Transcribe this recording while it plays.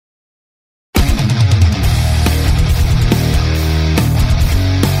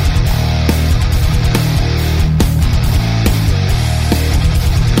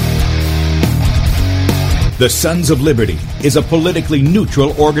The Sons of Liberty is a politically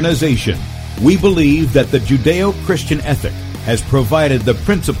neutral organization. We believe that the Judeo-Christian ethic has provided the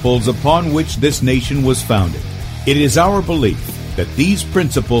principles upon which this nation was founded. It is our belief that these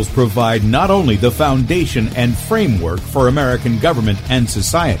principles provide not only the foundation and framework for American government and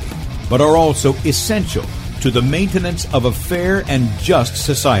society, but are also essential to the maintenance of a fair and just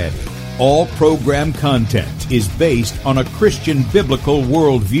society. All program content is based on a Christian biblical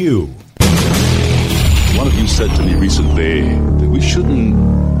worldview. One of you said to me recently that we shouldn't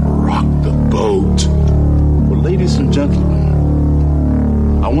rock the boat. Well, ladies and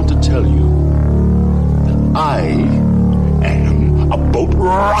gentlemen, I want to tell you that I am a boat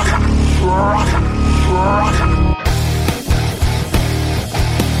rocker.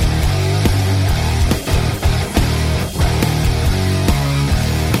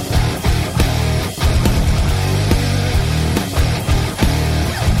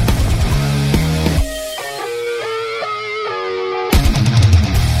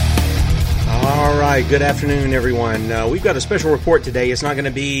 Good afternoon, everyone. We've got a special report today. It's not going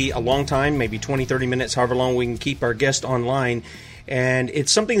to be a long time, maybe 20, 30 minutes, however long we can keep our guest online. And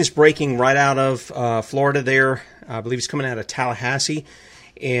it's something that's breaking right out of Florida there. I believe it's coming out of Tallahassee.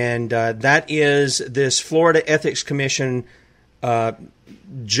 And that is this Florida Ethics Commission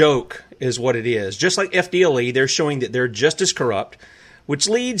joke is what it is. Just like FDLE, they're showing that they're just as corrupt, which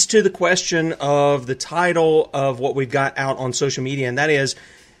leads to the question of the title of what we've got out on social media, and that is,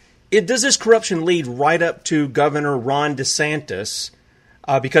 does this corruption lead right up to Governor Ron Desantis?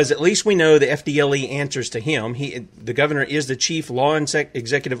 Because at least we know the FDLE answers to him. The governor is the chief law and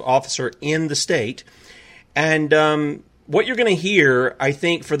executive officer in the state. And what you're going to hear, I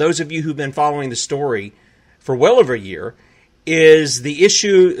think, for those of you who've been following the story for well over a year, is the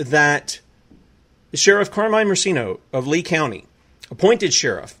issue that Sheriff Carmine Marcino of Lee County, appointed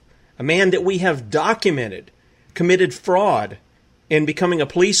sheriff, a man that we have documented, committed fraud in becoming a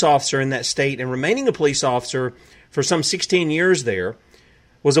police officer in that state and remaining a police officer for some 16 years there,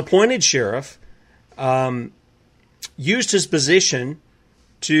 was appointed sheriff, used his position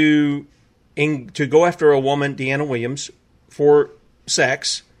to go after a woman, Deanna Williams, for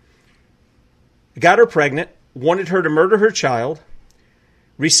sex, got her pregnant, wanted her to murder her child,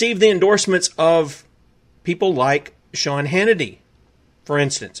 received the endorsements of people like Sean Hannity, for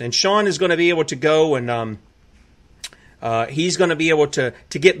instance. And Sean is going to be able to go and he's going to be able to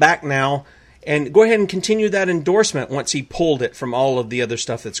get back now and go ahead and continue that endorsement once he pulled it from all of the other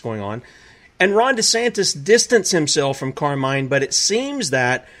stuff that's going on. And Ron DeSantis distanced himself from Carmine, but it seems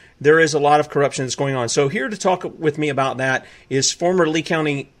that there is a lot of corruption that's going on. So here to talk with me about that is former Lee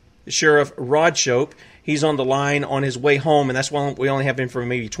County Sheriff Rod Shope. He's on the line on his way home, and that's why we only have him for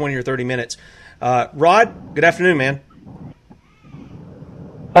maybe 20 or 30 minutes. Rod, good afternoon, man.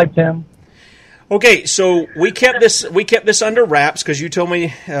 Hi, Tim. Okay, so we kept this under wraps because you told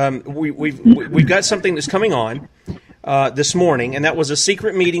me we've got something that's coming on this morning, and that was a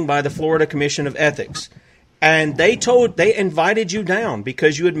secret meeting by the Florida Commission of Ethics, and they invited you down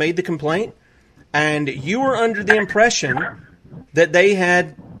because you had made the complaint, and you were under the impression that they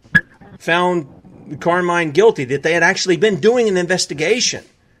had found Carmine guilty, that they had actually been doing an investigation.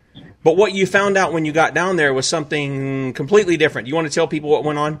 But what you found out when you got down there was something completely different. You want to tell people what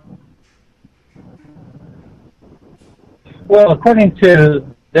went on? Well, according to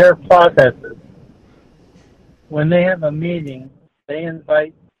their processes, when they have a meeting, they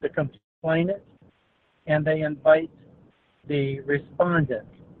invite the complainant and they invite the respondent.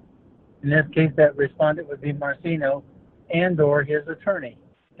 In this case, that respondent would be Marcino and or his attorney.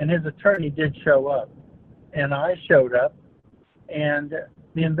 And his attorney did show up. And I showed up, and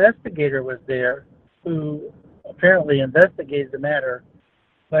the investigator was there who apparently investigated the matter,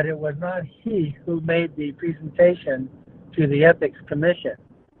 but it was not he who made the presentation to the Ethics Commission.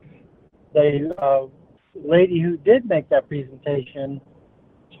 The lady who did make that presentation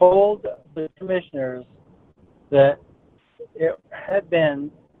told the commissioners that it had been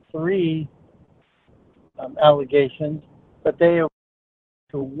 3 allegations, but they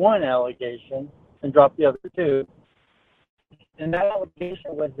to 1 allegation and dropped the other 2. And that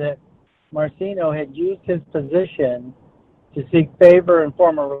allegation was that Marcino had used his position to seek favor and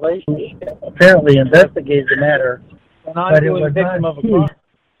form a relationship, apparently investigated the matter, but it was victim of a crime.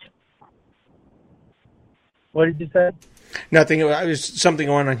 What did you say? Nothing. There's something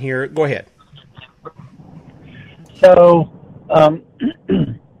going on here. Go ahead. So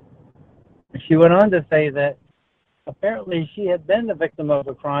she went on to say that apparently she had been the victim of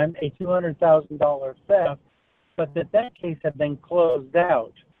a crime, a $200,000 theft, but that case had been closed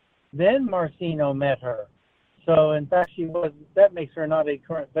out. Then Marcino met her. So in fact, that makes her not a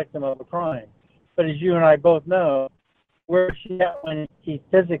current victim of a crime. But as you and I both know, where was she at when he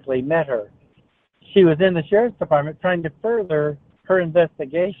physically met her? She was in the sheriff's department trying to further her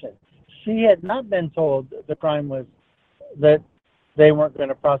investigation. She had not been told the crime was that they weren't going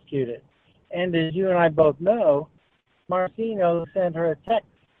to prosecute it. And as you and I both know, Marcino sent her a text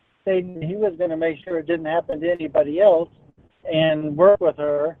saying he was going to make sure it didn't happen to anybody else and work with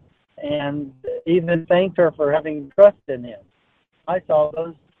her and even thanked her for having trust in him. I saw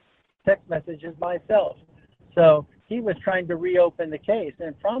those text messages myself. So he was trying to reopen the case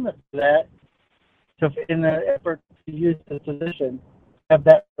and promised that in the effort to use the position, have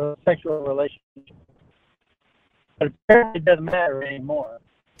that sexual relationship. But apparently it doesn't matter anymore.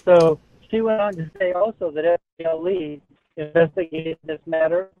 So she went on to say also that FDLE investigated this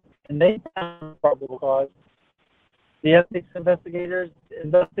matter and they found probable cause. The ethics investigators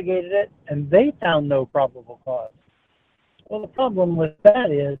investigated it and they found no probable cause. Well, the problem with that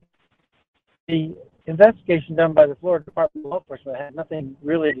is the investigation done by the Florida Department of Law Enforcement had nothing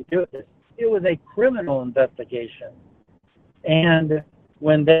really to do with this. It was a criminal investigation. And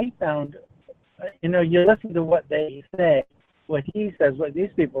when they found, you listen to what they say, what he says, what these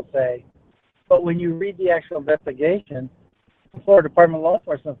people say, but when you read the actual investigation, the Florida Department of Law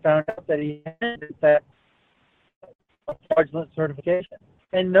Enforcement found out that he had, in fact, a fraudulent certification.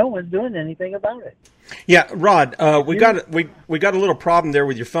 And no one's doing anything about it. Yeah, Rod, we got a little problem there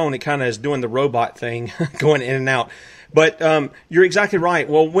with your phone. It kind of is doing the robot thing, going in and out. But you're exactly right.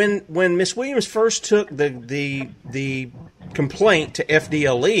 Well, when Miss Williams first took the complaint to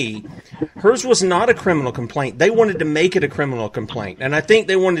FDLE, hers was not a criminal complaint. They wanted to make it a criminal complaint, and I think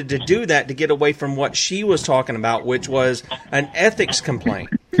they wanted to do that to get away from what she was talking about, which was an ethics complaint.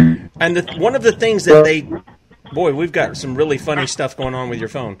 And one of the things that boy, we've got some really funny stuff going on with your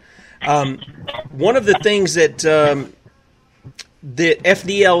phone. One of the things that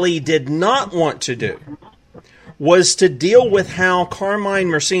FDLE did not want to do was to deal with how Carmine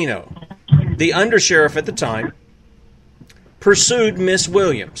Marcino, the undersheriff at the time, pursued Miss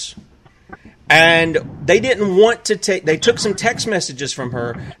Williams. And they didn't want to they took some text messages from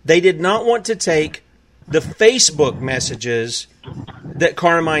her. They did not want to take the Facebook messages that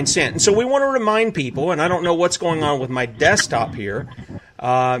Carmine sent. And so we want to remind people, and I don't know what's going on with my desktop here.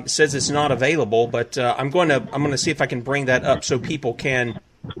 It says it's not available, but I'm going to see if I can bring that up so people can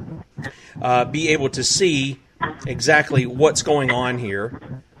be able to see exactly what's going on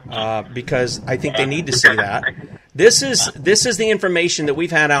here, because I think they need to see that. This is the information that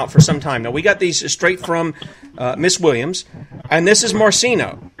we've had out for some time. Now, we got these straight from Miss Williams, and this is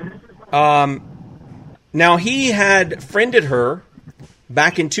Marcino. Now, he had friended her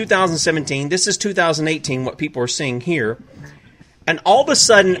back in 2017. This is 2018, what people are seeing here. And all of a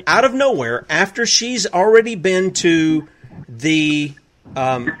sudden, out of nowhere, after she's already been to the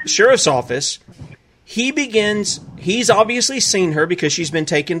sheriff's office, he's obviously seen her because she's been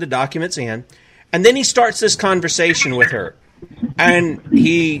taking the documents in, and then he starts this conversation with her. And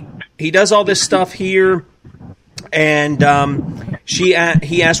he does all this stuff here, and he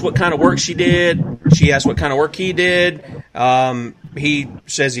asked what kind of work she did. She asked what kind of work he did. He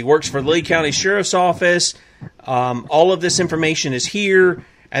says he works for the Lee County Sheriff's Office. All of this information is here,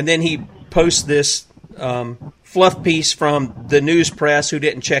 and then he posts this fluff piece from the news press, who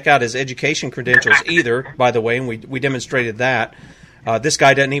didn't check out his education credentials either, by the way, and we demonstrated that. This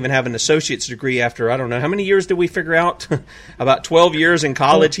guy doesn't even have an associate's degree after, I don't know, how many years did we figure out? About 12 years in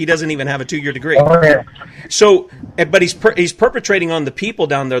college. He doesn't even have a 2-year degree. Oh, yeah. So, but he's perpetrating on the people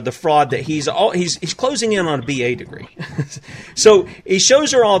down there the fraud that he's closing in on a BA degree. So he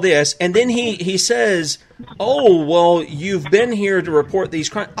shows her all this, and then he says, "Oh, well, you've been here to report these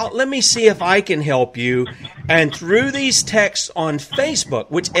crimes. Let me see if I can help you." And through these texts on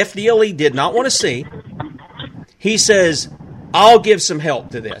Facebook, which FDLE did not want to see, he says, "I'll give some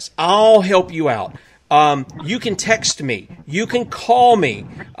help to this. I'll help you out. You can text me. You can call me.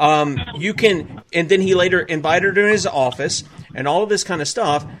 You can," and then he later invited her in his office and all of this kind of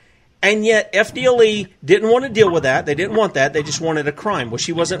stuff. And yet FDLE didn't want to deal with that. They didn't want that. They just wanted a crime. Well,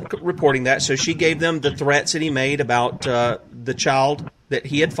 she wasn't reporting that, so she gave them the threats that he made about the child that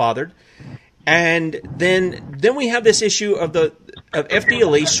he had fathered. And then we have this issue of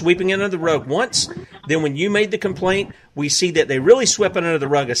FDLE sweeping it under the rug once. Then when you made the complaint, we see that they really swept it under the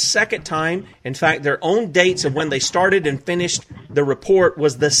rug a second time. In fact, their own dates of when they started and finished the report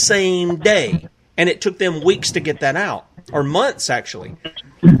was the same day. And it took them weeks to get that out, or months actually.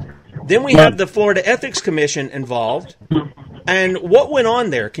 Then we have the Florida Ethics Commission involved. And what went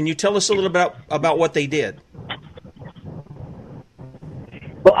on there? Can you tell us a little about what they did?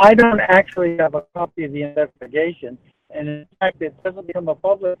 Well, I don't actually have a copy of the investigation, and in fact, it doesn't become a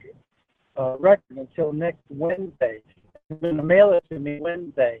public record until next Wednesday. They're going to mail it to me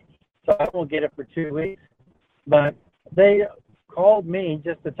Wednesday, so I won't get it for 2 weeks. But they called me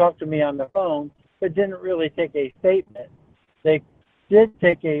just to talk to me on the phone, but didn't really take a statement. They did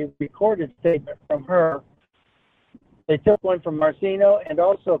take a recorded statement from her. They took one from Marcino and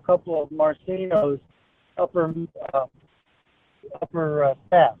also a couple of Marcino's upper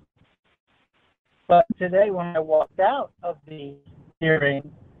staff. But today, when I walked out of the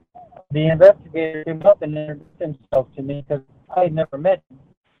hearing, the investigator came up and introduced himself to me because I had never met him.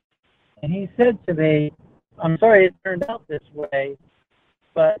 And he said to me, "I'm sorry it turned out this way,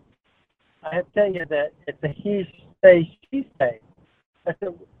 but I have to tell you that it's a he say, she say." I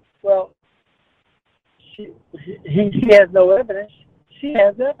said, "Well, he has no evidence. She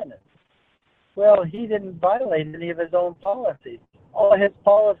has evidence." Well, he didn't violate any of his own policies. All his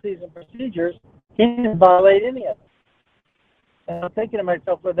policies and procedures, he didn't violate any of them. And I'm thinking to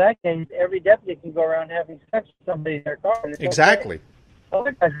myself, for that case, every deputy can go around having sex with somebody in their car. And it's Exactly.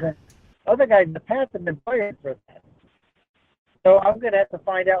 okay. Other guys in the past have been fired for that. So I'm going to have to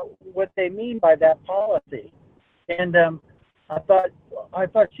find out what they mean by that policy. And I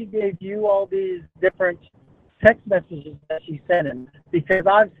thought she gave you all these different text messages that she sent him because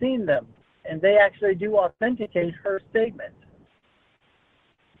I've seen them, and they actually do authenticate her statement.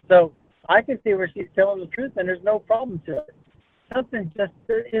 So I can see where she's telling the truth, and there's no problem to it. Something just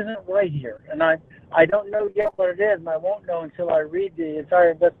isn't right here, and I don't know yet what it is, and I won't know until I read the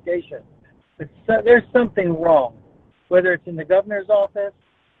entire investigation. But there's something wrong, whether it's in the governor's office,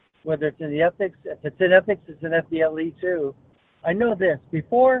 whether it's in the ethics. If it's in ethics, it's in FDLE too. I know this.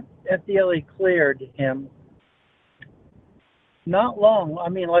 Before FDLE cleared him, not long, I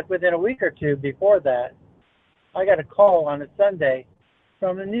mean like within a week or two before that, I got a call on a Sunday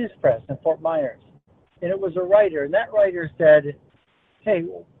from the news press in Fort Myers. And it was a writer, and that writer said, "Hey,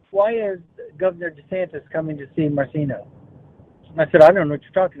 why is Governor Desantis coming to see Marcino?" And I said, "I don't know what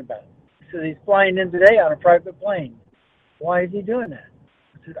you're talking about." He said, "He's flying in today on a private plane." "Why is he doing that?"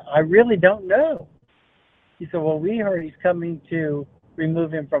 I said, "I really don't know." He said, "Well, we heard he's coming to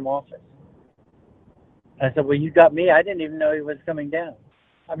remove him from office." I said, "Well, you got me. I didn't even know he was coming down."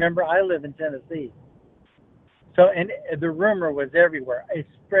 I remember I live in Tennessee. So, and the rumor was everywhere. It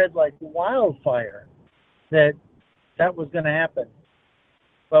spread like wildfire that was going to happen.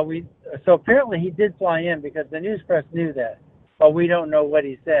 Well, so apparently he did fly in because the news press knew that. But we don't know what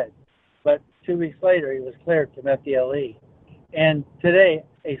he said. But 2 weeks later, he was cleared from FDLE. And today,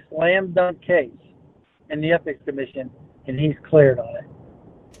 a slam dunk case in the Ethics Commission, and he's cleared on it.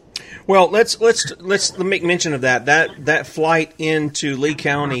 Well, let's make mention of that. That flight into Lee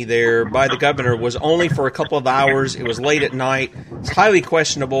County there by the governor was only for a couple of hours. It was late at night. It's highly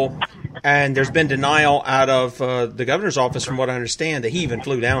questionable, and there's been denial out of the governor's office, from what I understand, that he even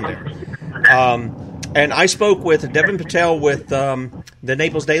flew down there. And I spoke with Devin Patel with the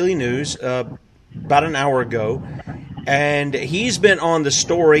Naples Daily News about an hour ago. And he's been on the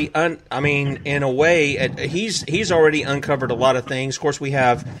story. In a way, he's already uncovered a lot of things. Of course, we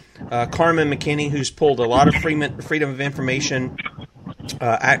have Carmen McKinney, who's pulled a lot of Freedom of Information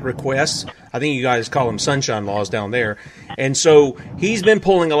Act requests. I think you guys call them sunshine laws down there. And so he's been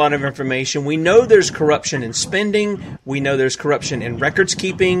pulling a lot of information. We know there's corruption in spending. We know there's corruption in records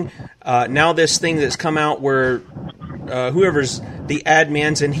keeping. Now this thing that's come out where whoever's the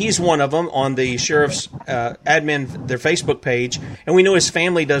admins, and he's one of them on the sheriff's admin, their Facebook page, and we know his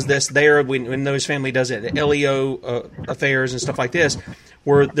family does this there. We know his family does it at LEO affairs and stuff like this,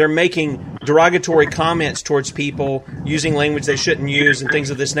 where they're making derogatory comments towards people, using language they shouldn't use, and things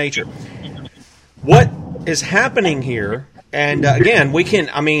of this nature. What is happening here? And again,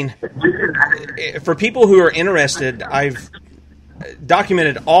 for people who are interested, I've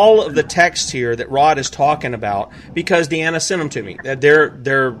documented all of the texts here that Rod is talking about because Deanna sent them to me.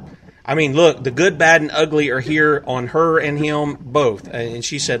 Look, the good, bad, and ugly are here on her and him both. And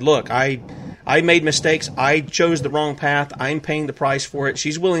she said, "Look, I made mistakes. I chose the wrong path. I'm paying the price for it."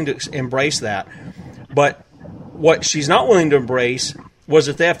 She's willing to embrace that. But what she's not willing to embrace was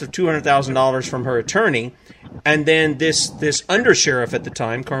the theft of $200,000 from her attorney. And then this undersheriff at the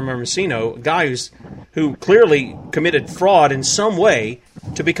time, Carmen Marcino, a guy who clearly committed fraud in some way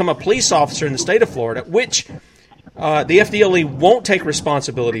to become a police officer in the state of Florida, which the FDLE won't take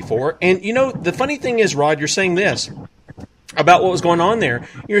responsibility for. And, the funny thing is, Rod, you're saying this about what was going on there.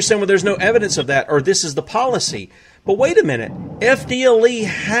 You're saying, well, there's no evidence of that, or this is the policy. But wait a minute. FDLE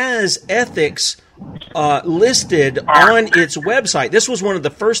has ethics listed on its website. This was one of the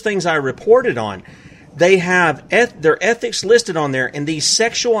first things I reported on. They have their ethics listed on there, and these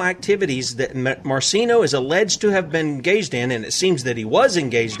sexual activities that Marcino is alleged to have been engaged in, and it seems that he was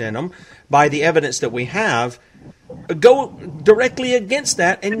engaged in them by the evidence that we have, go directly against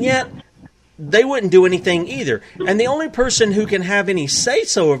that, and yet they wouldn't do anything either. And the only person who can have any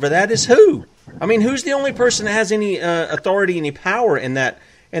say-so over that is who? I mean, who's the only person that has any authority, any power in that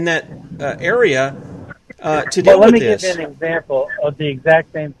area to deal with this? Let me give you an example of the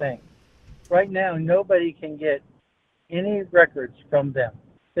exact same thing. Right now, nobody can get any records from them.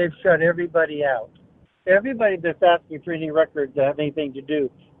 They've shut everybody out. Everybody that's asking for any records that have anything to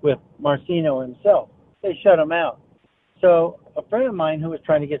do with Marcino himself, they shut them out. So a friend of mine who was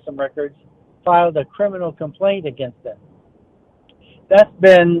trying to get some records filed a criminal complaint against them. That's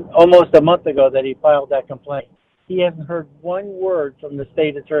been almost a month ago that he filed that complaint. He hasn't heard one word from the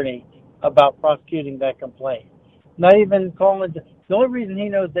state attorney about prosecuting that complaint. Not even calling. The only reason he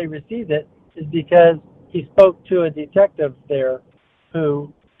knows they received it is because he spoke to a detective there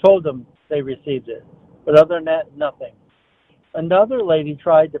who told them they received it. But other than that, nothing. Another lady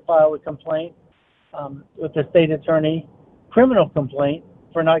tried to file a complaint with the state attorney, criminal complaint,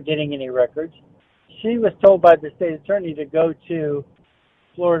 for not getting any records. She was told by the state attorney to go to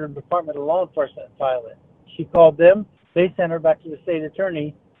Florida Department of Law Enforcement and file it. She called them. They sent her back to the state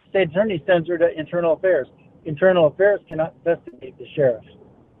attorney. State attorney sends her to Internal Affairs. Internal Affairs cannot investigate the sheriff.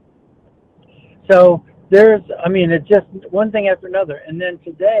 So it's just one thing after another. And then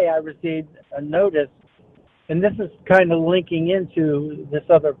today I received a notice, and this is kind of linking into this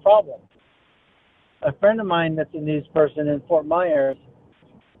other problem. A friend of mine that's a news person in Fort Myers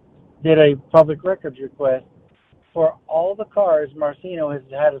did a public records request for all the cars Marcino has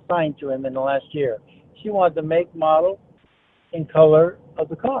had assigned to him in the last year. She wanted the make, model, and color of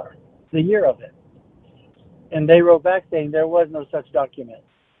the car, the year of it. And they wrote back saying there was no such document.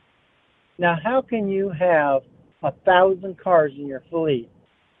 Now, how can you have 1,000 cars in your fleet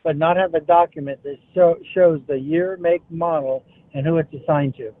but not have a document that shows the year, make, model, and who it's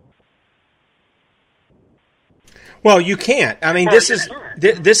assigned to? Well, you can't. I mean, this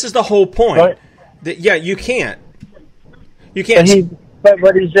is the whole point. You can't. You can't. But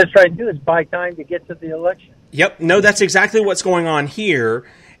what he's just trying to do is buy time to get to the election. Yep. No, that's exactly what's going on here.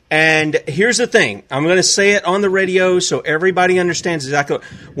 And here's the thing. I'm going to say it on the radio so everybody understands exactly.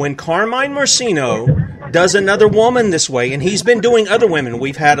 When Carmine Marcino does another woman this way, and he's been doing other women.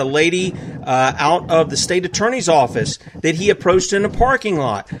 We've had a lady out of the state attorney's office that he approached in a parking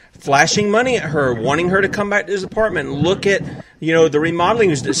lot, flashing money at her, wanting her to come back to his apartment and look at, the remodeling.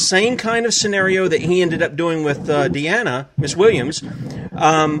 It was the same kind of scenario that he ended up doing with Deanna, Miss Williams.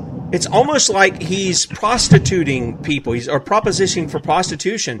 It's almost like he's prostituting people, or propositioning for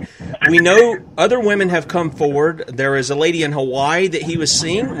prostitution. We know other women have come forward. There is a lady in Hawaii that he was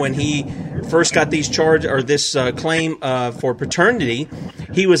seeing when he first got these this claim for paternity.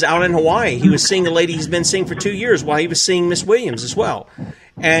 He was out in Hawaii. He was seeing a lady he's been seeing for 2 years while he was seeing Miss Williams as well.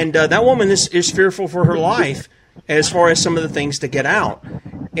 And that woman is fearful for her life as far as some of the things to get out.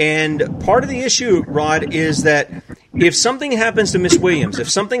 And part of the issue, Rod, is that if something happens to Miss Williams, if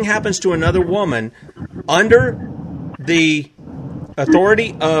something happens to another woman under the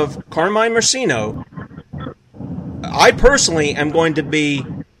authority of Carmine Marcino, I personally am going to be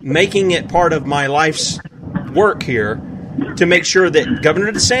making it part of my life's work here to make sure that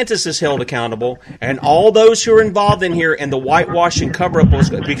Governor Desantis is held accountable and all those who are involved in here and the whitewash and cover-up,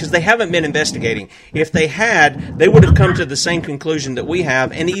 because they haven't been investigating. If they had, they would have come to the same conclusion that we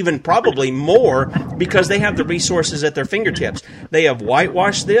have, and even probably more, because they have the resources at their fingertips. They have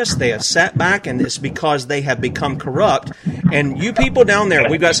whitewashed this, they have sat back, and it's because they have become corrupt. And you people down there,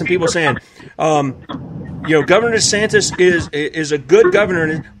 we've got some people saying, Governor DeSantis is a good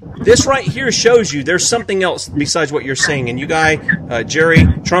governor. This right here shows you there's something else besides what you're saying. And you guy, Jerry,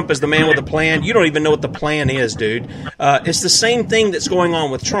 Trump is the man with a plan. You don't even know what the plan is, dude. It's the same thing that's going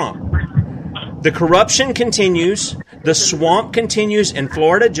on with Trump. The corruption continues. The swamp continues in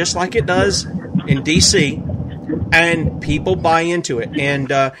Florida just like it does in D.C., and people buy into it.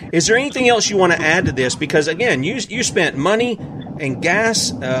 And is there anything else you want to add to this? Because, again, you spent money and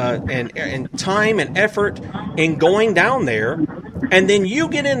gas and time and effort in going down there, and then you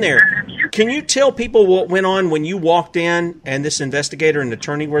get in there. Can you tell people what went on when you walked in and this investigator and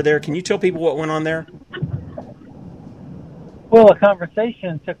attorney were there? Can you tell people what went on there? Well, a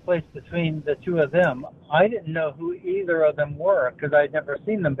conversation took place between the two of them. I didn't know who either of them were because I'd never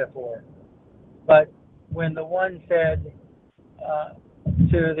seen them before. But when the one said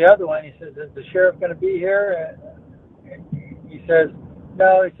to the other one, he says, "Is the sheriff going to be here?" He says,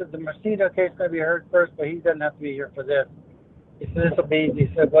 "No." He said, "The Marcino case is going to be heard first, but he doesn't have to be here for this." He said, this will be easy.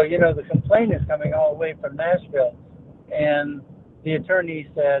 He said, well, the complaint is coming all the way from Nashville. And the attorney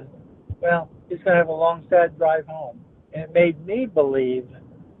said, well, he's going to have a long, sad drive home. And it made me believe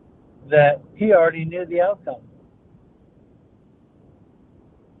that he already knew the outcome.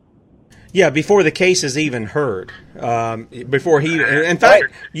 Yeah, before the case is even heard. Before he, in fact,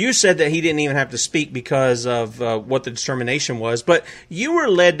 you said that he didn't even have to speak because of what the determination was. But you were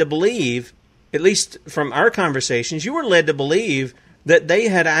led to believe, at least from our conversations, you were led to believe that they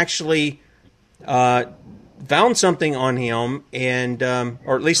had actually found something on him, and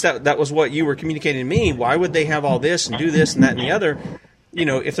or at least that was what you were communicating to me. Why would they have all this and do this and that and the other?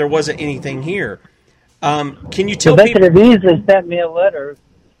 If there wasn't anything here. Can you tell they people? Could have easily sent me a letter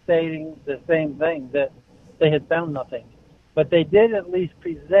stating the same thing, that they had found nothing. But they did at least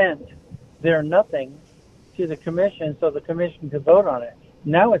present their nothing to the commission so the commission could vote on it.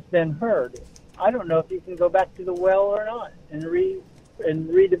 Now it's been heard. I don't know if you can go back to the well or not and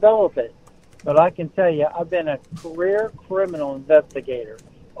redevelop it. But I can tell you, I've been a career criminal investigator,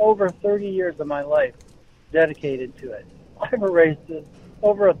 over 30 years of my life dedicated to it. I've arrested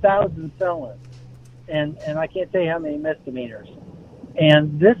over 1,000 felons, and I can't tell you how many misdemeanors.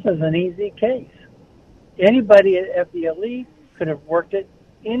 And this is an easy case. Anybody at FDLE could have worked it.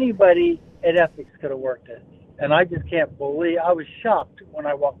 Anybody at Ethics could have worked it. And I just can't believe, I was shocked when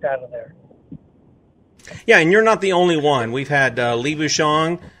I walked out of there. Yeah, and you're not the only one. We've had Lee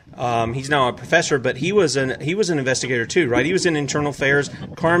Bouchon. He's now a professor, but he was an investigator too, right? He was in internal affairs.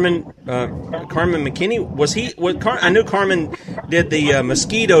 Carmen McKinney was he? I knew Carmen did the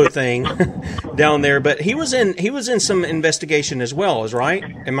mosquito thing down there, but he was in some investigation as well, is right?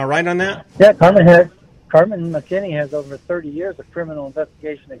 Am I right on that? Yeah, Carmen McKinney has over 30 years of criminal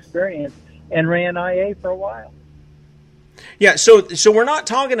investigation experience and ran IA for a while. Yeah, so we're not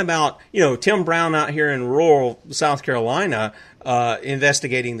talking about Tim Brown out here in rural South Carolina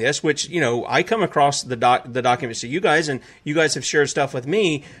investigating this, which I come across the documents to you guys, and you guys have shared stuff with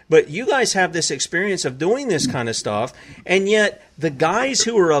me. But you guys have this experience of doing this kind of stuff, and yet the guys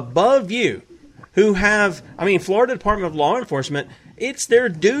who are above you, who have, Florida Department of Law Enforcement, it's their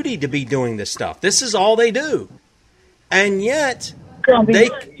duty to be doing this stuff. This is all they do, and yet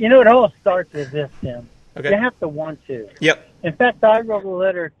it all starts with this, Tim. Okay. You have to want to. Yep. In fact, I wrote a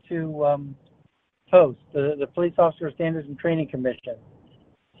letter to POST, the Police Officer Standards and Training Commission,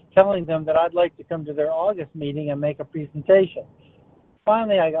 telling them that I'd like to come to their August meeting and make a presentation.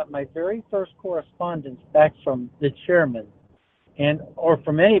 Finally, I got my very first correspondence back from the chairman, or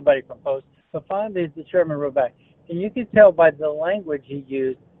from anybody from POST, but finally the chairman wrote back. And you could tell by the language he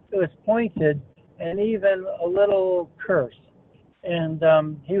used, it was pointed and even a little curse. And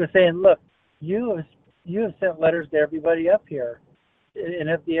he was saying, look, you have sent letters to everybody up here in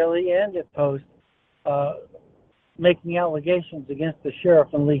FDLE and at POST making allegations against the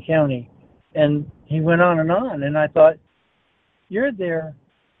sheriff in Lee County. And he went on, and I thought, you're there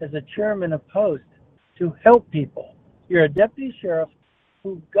as a chairman of POST to help people. You're a deputy sheriff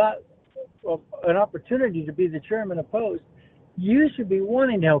who got an opportunity to be the chairman of POST. You should be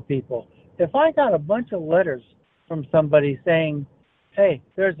wanting to help people. If I got a bunch of letters from somebody saying, hey,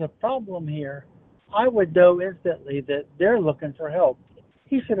 there's a problem here, I would know instantly that they're looking for help.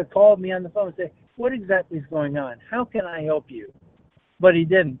 He should have called me on the phone and said, what exactly is going on? How can I help you? But he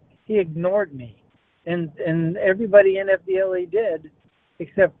didn't. He ignored me. And everybody in FDLE did,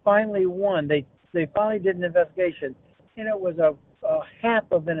 except finally one. They finally did an investigation, and it was a half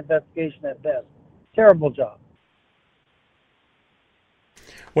of an investigation at best. Terrible job.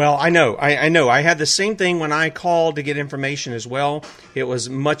 Well, I know. I had the same thing when I called to get information as well. It was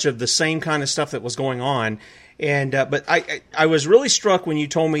much of the same kind of stuff that was going on. And but I was really struck when you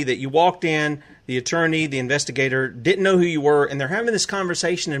told me that you walked in, the attorney, the investigator, didn't know who you were, and they're having this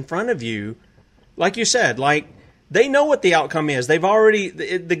conversation in front of you. Like you said, like they know what the outcome is. They've already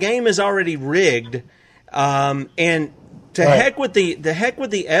the game is already rigged. And to heck with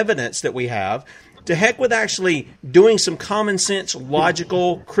the evidence that we have. To heck with actually doing some common sense,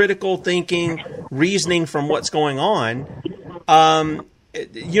 logical, critical thinking, reasoning from what's going on.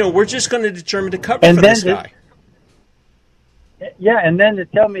 We're just going to determine to cover for this guy. Yeah, and then to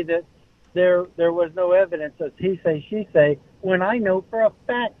tell me that there was no evidence of he say, she say, when I know for a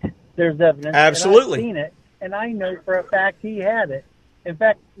fact there's evidence. Absolutely. And I've seen it, and I know for a fact he had it. In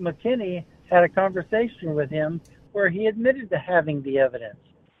fact, McKinney had a conversation with him where he admitted to having the evidence.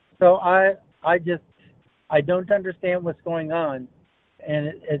 So I don't understand what's going on.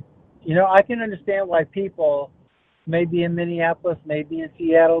 And I can understand why people, maybe in Minneapolis, maybe in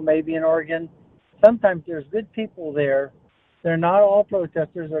Seattle, maybe in Oregon, sometimes there's good people there. They're not all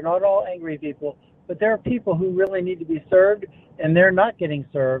protesters. They're not all angry people, But there are people who really need to be served, and they're not getting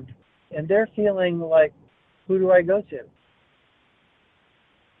served, and they're feeling like, who do I go to?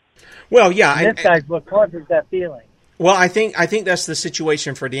 Well, yeah. And this guy's what causes that feeling. Well, I think that's the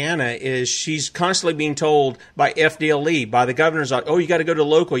situation for Deanna, is she's constantly being told by FDLE, by the governor's office, oh, you got to go to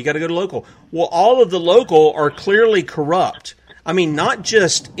local, you got to go to local. Well, all of the local are clearly corrupt. I mean, not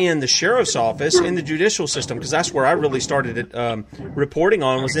just in the sheriff's office, in the judicial system, because that's where I really started reporting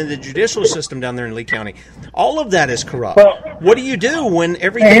on, was in the judicial system down there in Lee County. All of that is corrupt. Well, what do you do when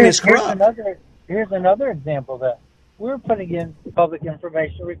everything is corrupt? Here's another example that we're putting in public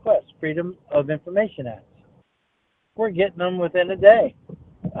information requests, Freedom of Information Act. We're getting them within a day.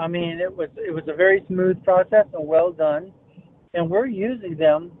 I mean, it was a very smooth process and well done, and we're using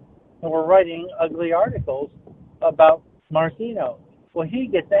them, and we're writing ugly articles about Marcino. Well, he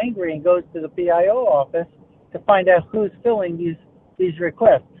gets angry and goes to the PIO office to find out who's filling these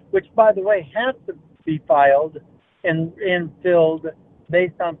requests, which, by the way, have to be filed and filled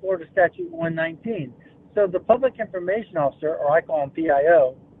based on Florida Statute 119. So the public information officer, or I call him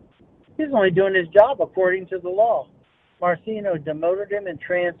PIO, he's only doing his job according to the law. Marcino demoted him and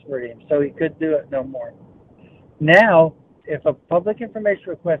transferred him, so he could do it no more. Now, if a public information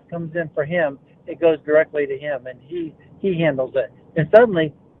request comes in for him, it goes directly to him, and he handles it. And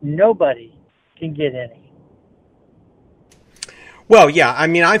suddenly, nobody can get any. Well, yeah, I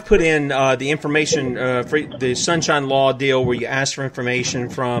mean, I've put in the information for the Sunshine Law deal where you ask for information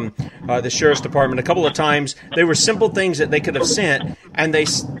from the Sheriff's Department a couple of times. They were simple things that they could have sent, and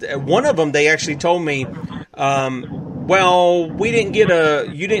one of them, they actually told me, well, we didn't get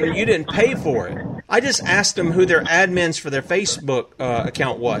you didn't pay for it. I just asked them who their admins for their Facebook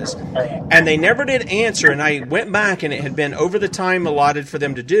account was, and they never did answer. And I went back, and it had been over the time allotted for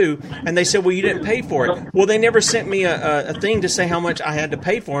them to do, and they said, well, you didn't pay for it. Well, they never sent me a thing to say how much I had to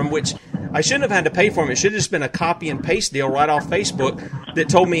pay for them, which I shouldn't have had to pay for them. It should have just been a copy and paste deal right off Facebook that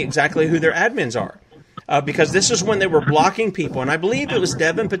told me exactly who their admins are. Because this is when they were blocking people, and I believe it was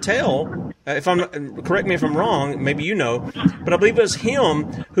Devin Patel. Correct me if I'm wrong, maybe you know, but I believe it was him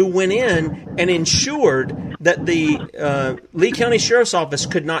who went in and ensured that the Lee County Sheriff's Office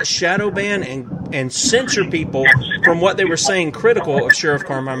could not shadow ban and censor people from what they were saying critical of Sheriff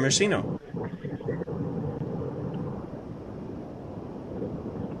Carmine Marcino.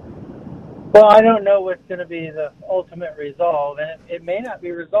 Well, I don't know what's going to be the ultimate resolve, and it may not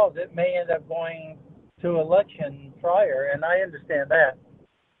be resolved. It may end up going to election prior, and I understand that,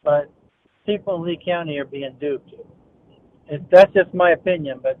 but people in Lee County are being duped. That's just my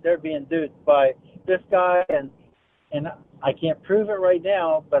opinion, but they're being duped by this guy, and I can't prove it right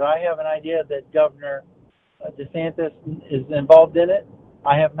now, but I have an idea that Governor Desantis is involved in it.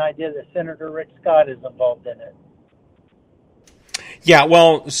 I have an idea that Senator Rick Scott is involved in it. Yeah,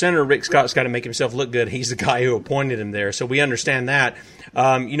 well, Senator Rick Scott's got to make himself look good. He's the guy who appointed him there, so we understand that.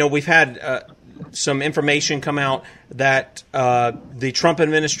 We've had some information come out that the Trump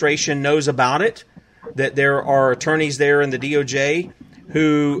administration knows about it, that there are attorneys there in the DOJ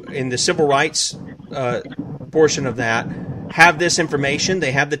who, in the civil rights portion of that, have this information.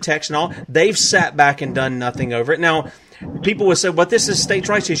 They have the text and all. They've sat back and done nothing over it. Now, people would say, well, this is a states'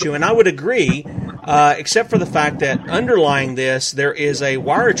 rights issue, and I would agree, except for the fact that underlying this, there is a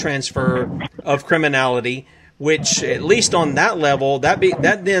wire transfer of criminality, which, at least on that level, that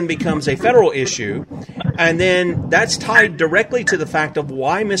then becomes a federal issue. And then that's tied directly to the fact of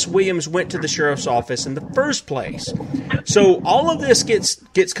why Miss Williams went to the sheriff's office in the first place. So all of this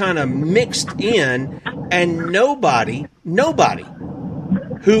gets kind of mixed in, and nobody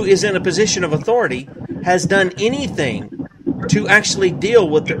who is in a position of authority has done anything to actually deal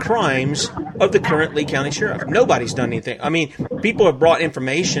with the crimes of the current Lee County Sheriff. Nobody's done anything. I mean, people have brought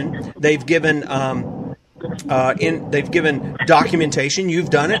information. They've given they've given documentation.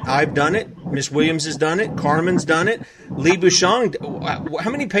 You've done it. I've done it. Miss Williams has done it. Carmen's done it. Lee Bouchon, how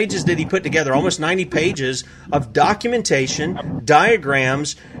many pages did he put together? Almost 90 pages of documentation,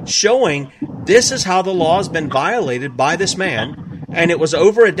 diagrams, showing this is how the law has been violated by this man. And it was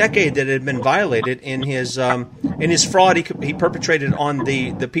over a decade that it had been violated in his fraud he perpetrated on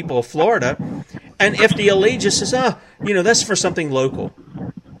the people of Florida. And FDLE just says, that's for something local.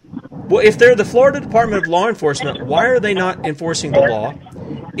 Well, if they're the Florida Department of Law Enforcement, why are they not enforcing the law?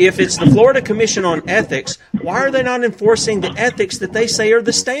 If it's the Florida Commission on Ethics, why are they not enforcing the ethics that they say are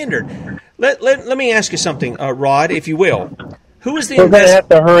the standard? Let me ask you something, Rod, if you will. Who is the We're going to have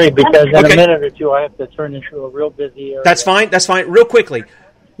to hurry because in a minute or two I have to turn into a real busy area. That's fine. Real quickly,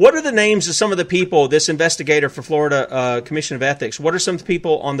 what are the names of some of the people, this investigator for Florida Commission of Ethics, what are some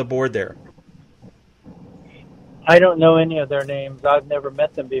people on the board there? I don't know any of their names. I've never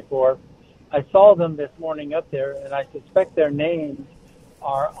met them before. I saw them this morning up there, and I suspect their names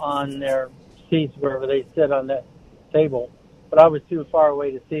are on their seats wherever they sit on that table. But I was too far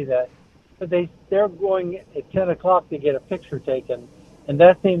away to see that. But they're going at 10 o'clock to get a picture taken, and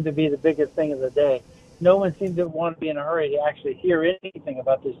that seemed to be the biggest thing of the day. No one seemed to want to be in a hurry to actually hear anything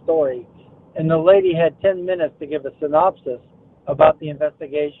about this story. And the lady had 10 minutes to give a synopsis about the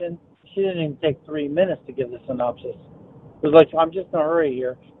investigation. She didn't even take 3 minutes to give the synopsis. It was like, I'm just in a hurry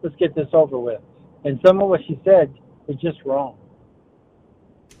here. Let's get this over with. And some of what she said was just wrong.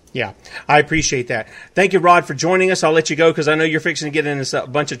 Yeah, I appreciate that. Thank you, Rod, for joining us. I'll let you go because I know you're fixing to get in a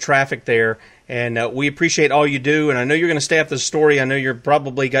bunch of traffic there, and we appreciate all you do. And I know you're going to stay after the story. I know you're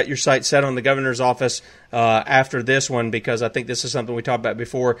probably got your sights set on the governor's office after this one because I think this is something we talked about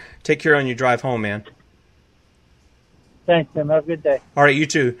before. Take care on your drive home, man. Thanks, Tim. Have a good day. All right, you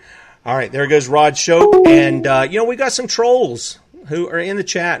too. All right, there goes Rod Shope. And, we got some trolls who are in the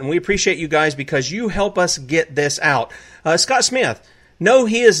chat, and we appreciate you guys because you help us get this out. Scott Smith. No,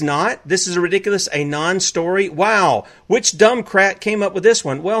 he is not. This is a non-story. Wow. Which dumb crat came up with this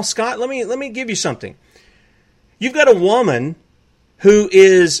one? Well, Scott, let me give you something. You've got a woman who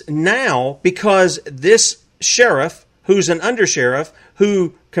is now, because this sheriff, who's an undersheriff,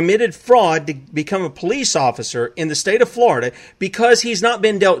 who committed fraud to become a police officer in the state of Florida, because he's not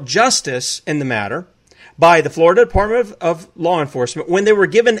been dealt justice in the matter by the Florida Department of Law Enforcement when they were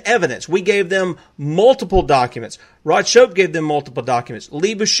given evidence. We gave them multiple documents. Rod Shope gave them multiple documents.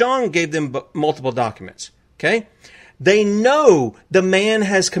 Lee Bouchon gave them multiple documents. Okay? They know the man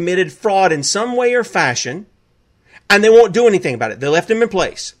has committed fraud in some way or fashion, and they won't do anything about it. They left him in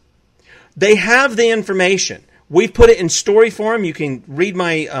place. They have the information. We've put it in story form. You can read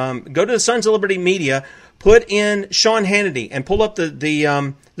my, go to the Sons of Liberty Media, put in Sean Hannity, and pull up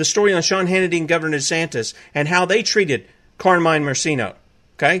the story on Sean Hannity and Governor Desantis and how they treated Carmine Marcino.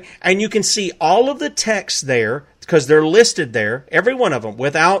 Okay? And you can see all of the texts there because they're listed there, every one of them,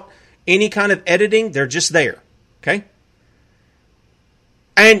 without any kind of editing. They're just there. Okay?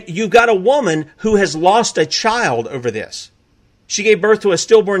 And you've got a woman who has lost a child over this. She gave birth to a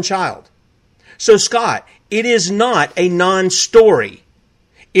stillborn child. So, Scott, it is not a non-story.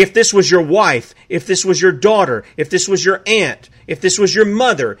 If this was your wife, if this was your daughter, if this was your aunt, if this was your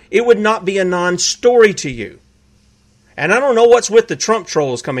mother, it would not be a non-story to you. And I don't know what's with the Trump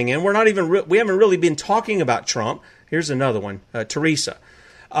trolls coming in. We haven't really been talking about Trump. Here's another one, Teresa.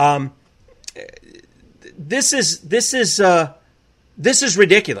 This is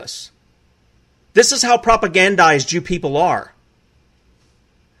ridiculous. This is how propagandized you people are.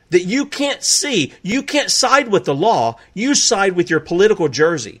 That you can't see, you can't side with the law, you side with your political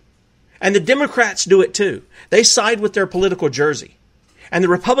jersey. And the Democrats do it too. They side with their political jersey. And the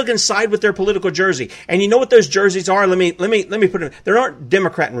Republicans side with their political jersey. And you know what those jerseys are? Let me put them. They aren't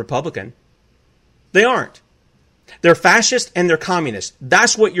Democrat and Republican. They aren't. They're fascist and they're communist.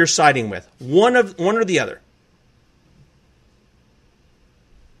 That's what you're siding with. One or the other.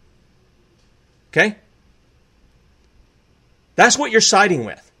 Okay? That's what you're siding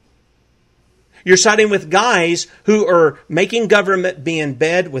with. You're siding with guys who are making government be in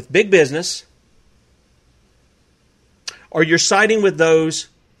bed with big business, or you're siding with those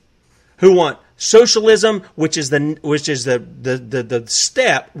who want socialism, which is the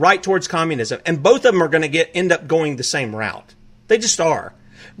step right towards communism. And both of them are going to end up going the same route. They just are.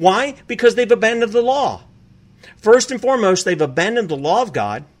 Why? Because they've abandoned the law. First and foremost, they've abandoned the law of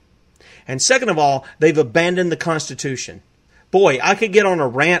God. And second of all, they've abandoned the Constitution. Boy, I could get on a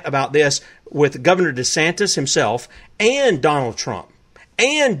rant about this with Governor DeSantis himself and Donald Trump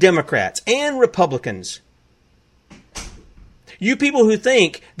and Democrats and Republicans. You people who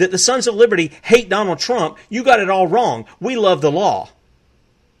think that the Sons of Liberty hate Donald Trump, you got it all wrong. We love the law.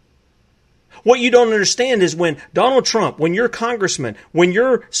 What you don't understand is when Donald Trump, when your congressman, when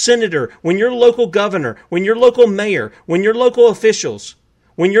your senator, when your local governor, when your local mayor, when your local officials,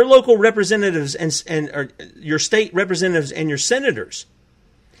 when your local representatives and your state representatives and your senators,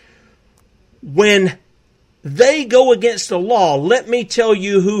 when they go against the law, let me tell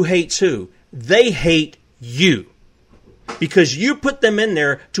you who hates who. They hate you. Because you put them in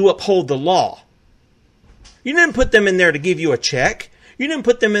there to uphold the law. You didn't put them in there to give you a check. You didn't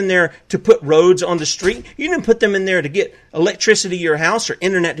put them in there to put roads on the street. You didn't put them in there to get electricity to your house or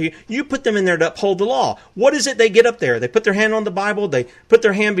internet to you. You put them in there to uphold the law. What is it they get up there? They put their hand on the Bible. They put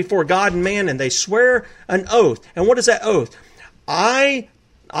their hand before God and man, and they swear an oath. And what is that oath? I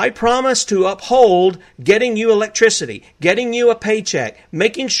promise to uphold getting you electricity, getting you a paycheck,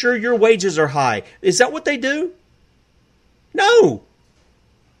 making sure your wages are high. Is that what they do? No.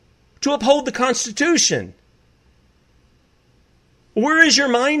 To uphold the Constitution. Where is your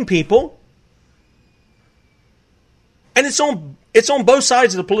mind, people? And it's on both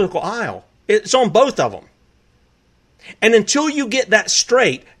sides of the political aisle. It's on both of them. And until you get that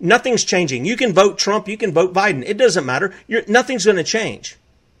straight, nothing's changing. You can vote Trump, you can vote Biden. It doesn't matter. Nothing's going to change.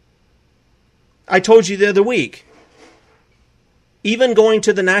 I told you the other week, even going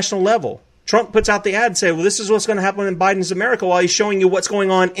to the national level, Trump puts out the ad and says, well, this is what's going to happen in Biden's America, while he's showing you what's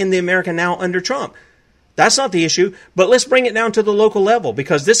going on in the America now under Trump. That's not the issue, but let's bring it down to the local level,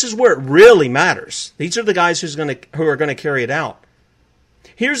 because this is where it really matters. These are the guys who are going to carry it out.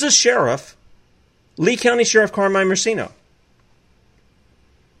 Here's a sheriff, Lee County Sheriff Carmine Mercino.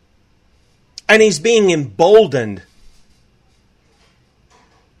 And he's being emboldened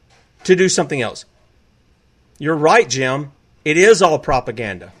to do something else. You're right, Jim. It is all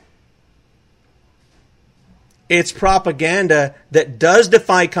propaganda. It's propaganda that does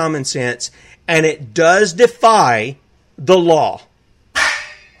defy common sense, and it does defy the law.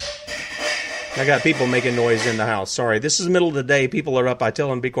 I got people making noise in the house. Sorry, this is the middle of the day. People are up. I tell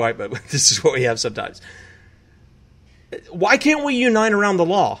them be quiet, but this is what we have sometimes. Why can't we unite around the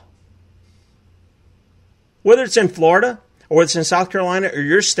law? Whether it's in Florida, or whether it's in South Carolina, or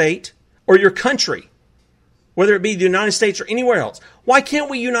your state, or your country, whether it be the United States or anywhere else, why can't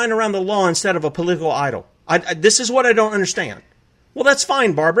we unite around the law instead of a political idol? This is what I don't understand. Well, that's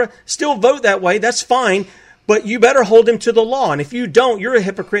fine, Barbara. Still vote that way. That's fine. But you better hold him to the law. And if you don't, you're a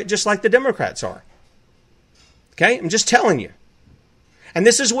hypocrite just like the Democrats are. Okay? I'm just telling you. And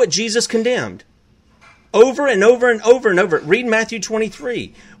this is what Jesus condemned. Over and over and over and over. Read Matthew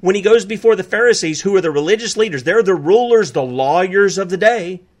 23. When he goes before the Pharisees, who are the religious leaders. They're the rulers, the lawyers of the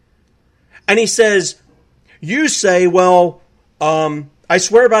day. And he says, you say, well, I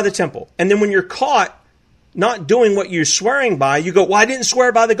swear by the temple. And then when you're caught not doing what you're swearing by, you go, well, I didn't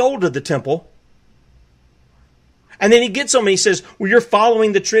swear by the gold of the temple. And then he gets them and he says, well, you're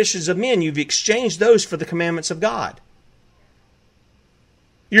following the traditions of men. You've exchanged those for the commandments of God.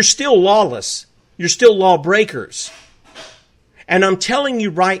 You're still lawless. You're still lawbreakers. And I'm telling you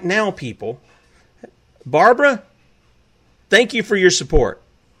right now, people, Barbara, thank you for your support.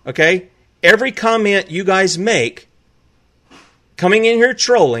 Okay? Every comment you guys make, coming in here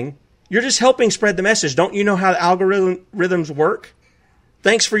trolling, you're just helping spread the message. Don't you know how the algorithms work?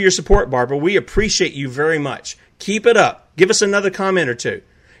 Thanks for your support, Barbara. We appreciate you very much. Keep it up. Give us another comment or two.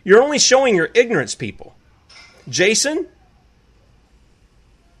 You're only showing your ignorance, people. Jason,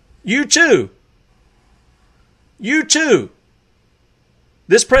 you too. You too.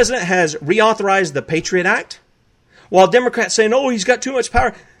 This president has reauthorized the Patriot Act. While Democrats saying, oh, he's got too much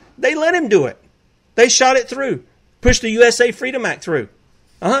power, they let him do it. They shot it through. Pushed the USA Freedom Act through.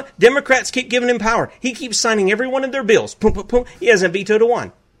 Democrats keep giving him power. He keeps signing every one of their bills. Boom, boom, boom. He hasn't vetoed a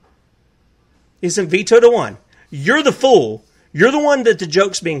one. He hasn't vetoed a one. You're the fool. You're the one that the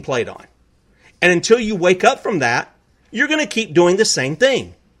joke's being played on. And until you wake up from that, you're going to keep doing the same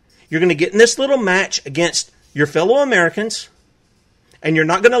thing. You're going to get in this little match against your fellow Americans, and you're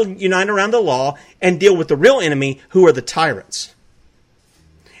not going to unite around the law and deal with the real enemy, who are the tyrants.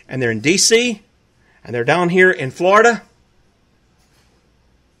 And they're in D.C., and they're down here in Florida,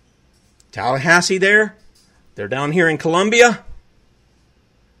 Tallahassee there. They're down here in Columbia.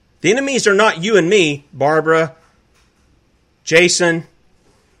 The enemies are not you and me, Barbara, Jason.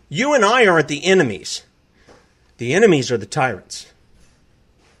 You and I aren't the enemies. The enemies are the tyrants.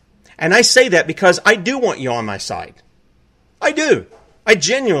 And I say that because I do want you on my side. I do. I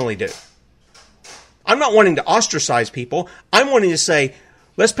genuinely do. I'm not wanting to ostracize people. I'm wanting to say,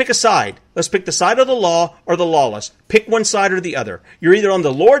 let's pick a side. Let's pick the side of the law or the lawless. Pick one side or the other. You're either on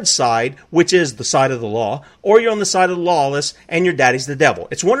the Lord's side, which is the side of the law, or you're on the side of the lawless and your daddy's the devil.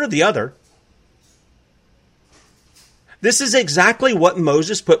 It's one or the other. This is exactly what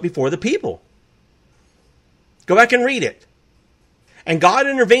Moses put before the people. Go back and read it. And God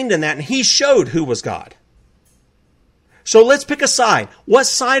intervened in that, and he showed who was God. So let's pick a side. What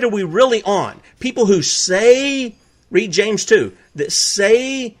side are we really on? People who say, read James 2, that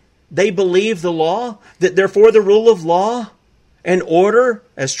say they believe the law, that they're for the rule of law and order,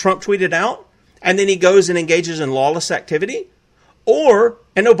 as Trump tweeted out, and then he goes and engages in lawless activity? Or,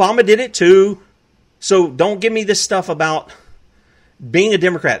 and Obama did it too, so don't give me this stuff about being a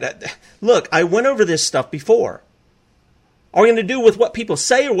Democrat. Look, I went over this stuff before. Are we going to do with what people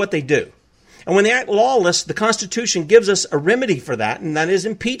say or what they do? And when they act lawless, the Constitution gives us a remedy for that, and that is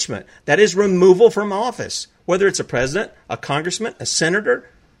impeachment. That is removal from office. Whether it's a president, a congressman, a senator,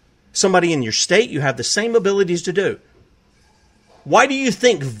 somebody in your state, you have the same abilities to do. Why do you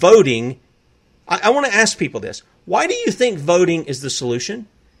think voting, I want to ask people this, why do you think voting is the solution?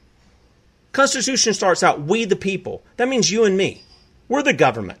 Constitution starts out, we the people. That means you and me. We're the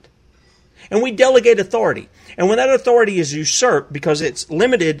government. And we delegate authority. And when that authority is usurped, because it's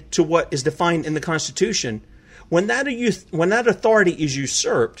limited to what is defined in the Constitution, when that authority is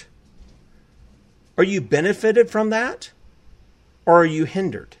usurped, are you benefited from that? Or are you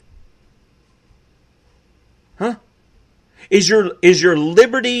hindered? Huh? Is your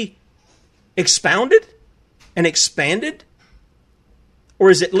liberty expounded and expanded? Or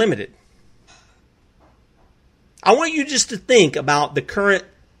is it limited? I want you just to think about the current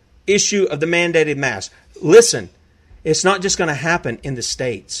issue of the mandated mask. Listen, it's not just going to happen in the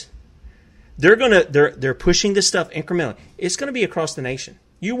states. They're pushing this stuff incrementally. It's going to be across the nation.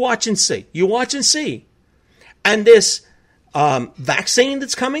 You watch and see. You watch and see. And this vaccine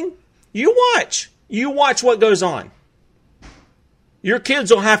that's coming, you watch. You watch what goes on. Your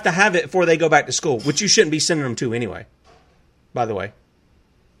kids will have to have it before they go back to school, which you shouldn't be sending them to anyway, by the way.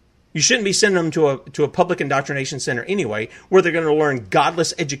 You shouldn't be sending them to a public indoctrination center anyway, where they're going to learn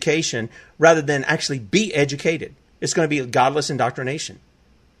godless education rather than actually be educated. It's going to be godless indoctrination.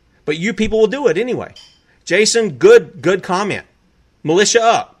 But you people will do it anyway. Jason, good comment. Militia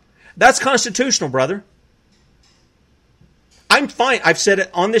up. That's constitutional, brother. I'm fine. I've said it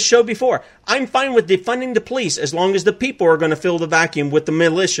on this show before. I'm fine with defunding the police as long as the people are going to fill the vacuum with the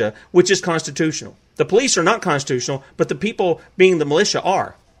militia, which is constitutional. The police are not constitutional, but the people being the militia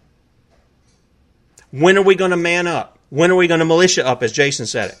are. When are we going to man up? When are we going to militia up, as Jason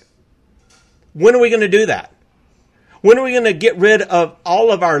said it? When are we going to do that? When are we going to get rid of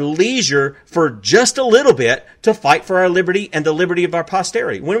all of our leisure for just a little bit to fight for our liberty and the liberty of our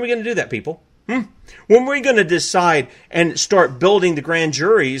posterity? When are we going to do that, people? When are we going to decide and start building the grand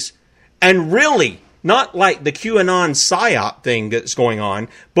juries and really, not like the QAnon PSYOP thing that's going on,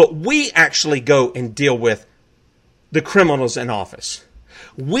 but we actually go and deal with the criminals in office?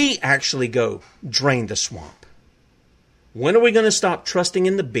 We actually go drain the swamp. When are we going to stop trusting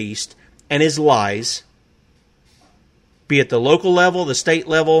in the beast and his lies, be it the local level, the state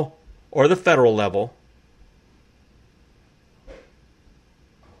level, or the federal level?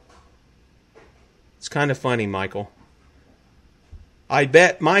 It's kind of funny, Michael. I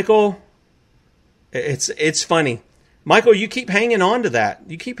bet, Michael, it's funny. Michael, you keep hanging on to that.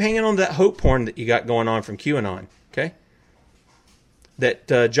 You keep hanging on to that hope porn that you got going on from QAnon, okay?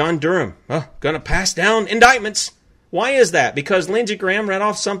 That John Durham, going to pass down indictments. Why is that? Because Lindsey Graham read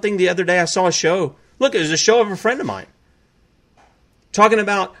off something the other day. I saw a show. Look, it was a show of a friend of mine. Talking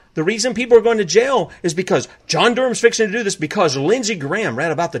about the reason people are going to jail is because John Durham's fixing to do this because Lindsey Graham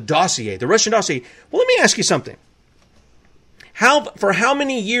read about the dossier, the Russian dossier. Well, let me ask you something. For how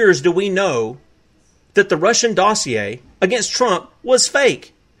many years do we know that the Russian dossier against Trump was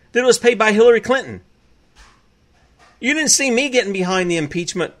fake? That it was paid by Hillary Clinton? You didn't see me getting behind the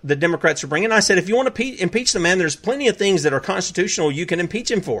impeachment the Democrats are bringing. I said, if you want to impeach the man, there's plenty of things that are constitutional you can impeach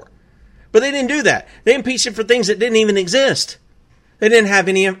him for. But they didn't do that. They impeached him for things that didn't even exist. They didn't have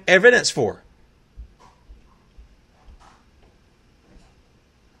any evidence for.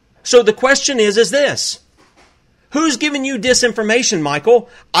 So the question is this. Who's giving you disinformation, Michael?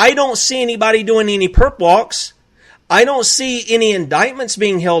 I don't see anybody doing any perp walks. I don't see any indictments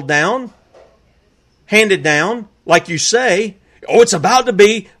being handed down, like you say. Oh, it's about to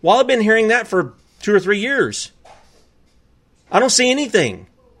be. Well, I've been hearing that for 2 or 3 years. I don't see anything.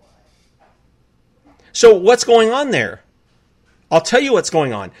 So what's going on there? I'll tell you what's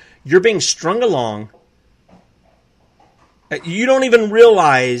going on. You're being strung along. You don't even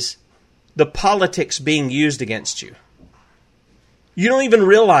realize the politics being used against you. You don't even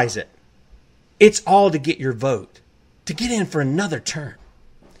realize it. It's all to get your vote, to get in for another term.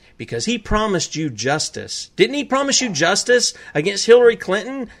 Because he promised you justice. Didn't he promise you justice against Hillary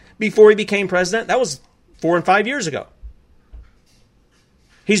Clinton before he became president? That was 4 and 5 years ago.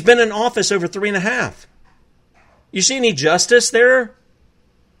 He's been in office over 3.5. You see any justice there?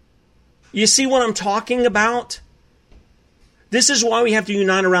 You see what I'm talking about? This is why we have to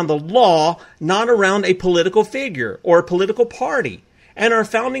unite around the law, not around a political figure or a political party. And our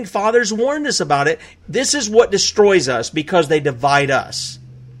founding fathers warned us about it. This is what destroys us because they divide us.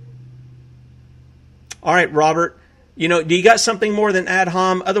 All right, Robert. Do you got something more than ad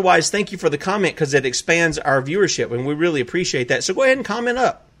hom? Otherwise, thank you for the comment because it expands our viewership and we really appreciate that. So go ahead and comment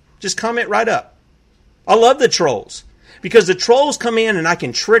up. Just comment right up. I love the trolls because the trolls come in and I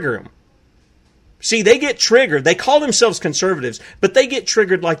can trigger them. See, they get triggered. They call themselves conservatives, but they get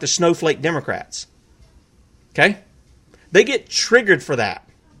triggered like the snowflake Democrats. Okay? They get triggered for that.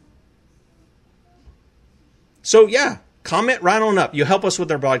 So, yeah, comment right on up. You'll help us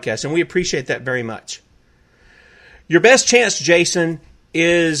with our broadcast, and we appreciate that very much. Your best chance, Jason,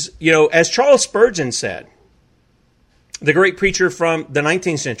 is, as Charles Spurgeon said, the great preacher from the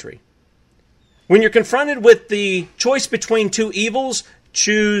 19th century, When you're confronted with the choice between two evils,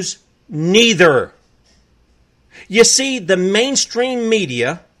 choose neither. You see, the mainstream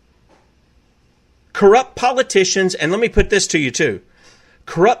media, corrupt politicians, and let me put this to you too,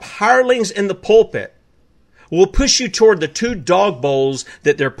 corrupt hirelings in the pulpit will push you toward the two dog bowls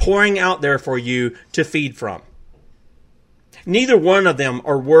that they're pouring out there for you to feed from. Neither one of them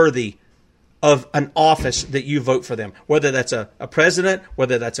are worthy of an office that you vote for them, whether that's a president,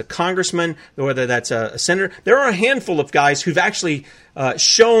 whether that's a congressman, whether that's a senator. There are a handful of guys who've actually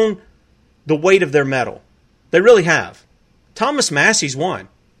shown the weight of their mettle. They really have. Thomas Massey's one.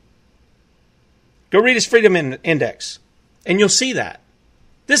 Go read his Freedom Index, and you'll see that.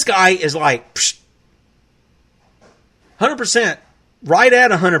 This guy is like 100%, right at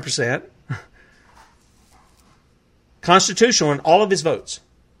 100%, constitutional in all of his votes.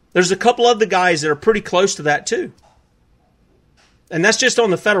 There's a couple of the guys that are pretty close to that too. And that's just on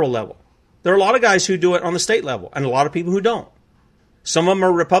the federal level. There are a lot of guys who do it on the state level, and a lot of people who don't. Some of them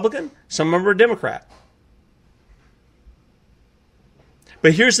are Republican, some of them are Democrat.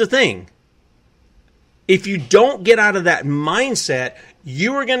 But here's the thing. If you don't get out of that mindset,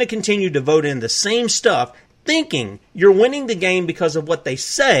 you are going to continue to vote in the same stuff, thinking you're winning the game because of what they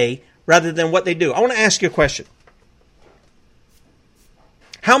say rather than what they do. I want to ask you a question.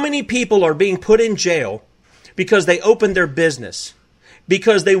 How many people are being put in jail because they opened their business,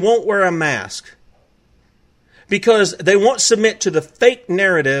 because they won't wear a mask, because they won't submit to the fake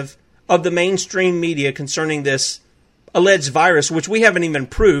narrative of the mainstream media concerning this alleged virus, which we haven't even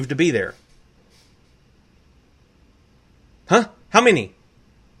proved to be there? Huh? How many?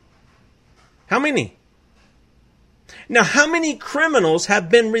 How many? Now, how many criminals have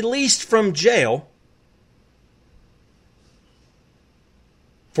been released from jail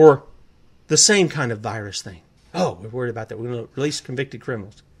for the same kind of virus thing? Oh, we're worried about that. We're going to release convicted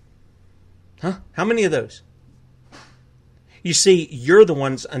criminals. Huh? How many of those? You see, you're the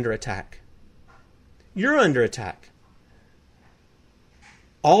ones under attack. You're under attack.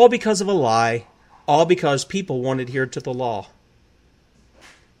 All because of a lie. All because people won't adhere to the law.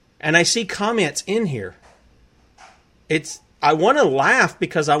 And I see comments in here. I want to laugh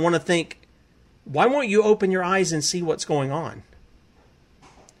because I want to think, why won't you open your eyes and see what's going on?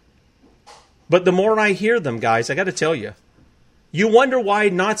 But the more I hear them, guys, I got to tell you, you wonder why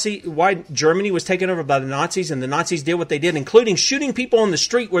Germany was taken over by the Nazis and the Nazis did what they did, including shooting people on the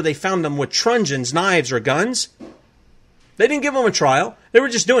street where they found them with truncheons, knives, or guns. They didn't give them a trial. They were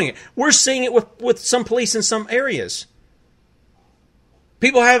just doing it. We're seeing it with some police in some areas.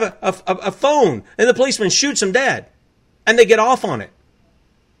 People have a phone and the policeman shoots them dead and they get off on it.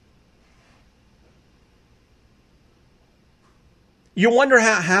 You wonder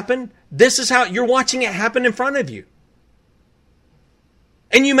how it happened? This is how you're watching it happen in front of you.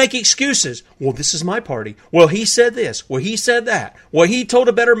 And you make excuses. Well, this is my party. Well, he said this. Well, he said that. Well, he told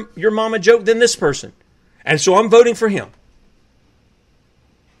a better your mama joke than this person. And so I'm voting for him.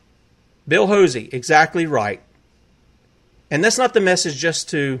 Bill Hosey, exactly right. And that's not the message just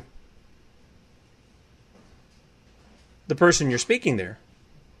to the person you're speaking there.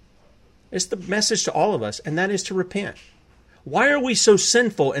 It's the message to all of us, and that is to repent. Why are we so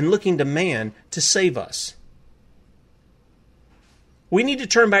sinful and looking to man to save us? We need to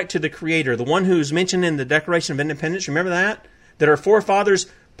turn back to the Creator, the one who's mentioned in the Declaration of Independence. Remember that? That our forefathers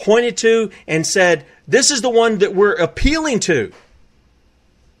pointed to and said, this is the one that we're appealing to.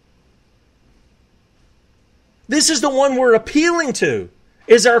 This is the one we're appealing to,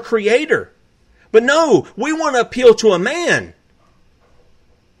 is our Creator. But no, we want to appeal to a man.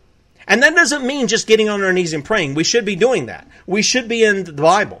 And that doesn't mean just getting on our knees and praying. We should be doing that. We should be in the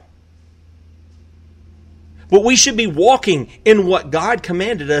Bible. But we should be walking in what God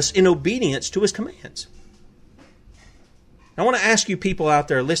commanded us in obedience to His commands. I want to ask you people out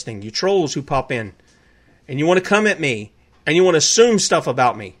there listening, you trolls who pop in, and you want to come at me, and you want to assume stuff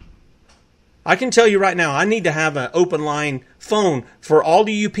about me. I can tell you right now, I need to have an open line phone for all of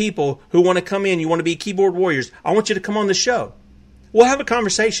you people who want to come in, you want to be keyboard warriors. I want you to come on the show. We'll have a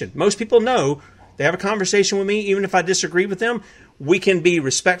conversation. Most people know they have a conversation with me, even if I disagree with them. We can be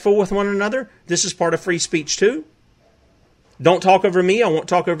respectful with one another. This is part of free speech too. Don't talk over me. I won't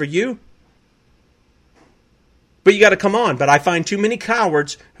talk over you. But you got to come on. But I find too many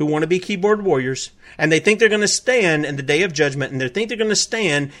cowards who want to be keyboard warriors, and they think they're going to stand in the day of judgment, and they think they're going to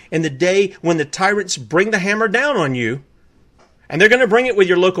stand in the day when the tyrants bring the hammer down on you, and they're going to bring it with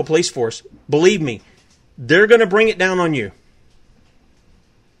your local police force. Believe me, they're going to bring it down on you.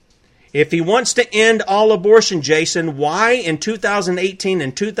 If he wants to end all abortion, Jason, why in 2018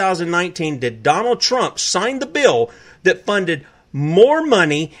 and 2019 did Donald Trump sign the bill that funded more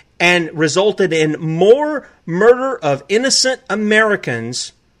money and resulted in more murder of innocent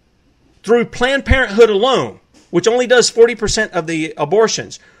Americans through Planned Parenthood alone, which only does 40% of the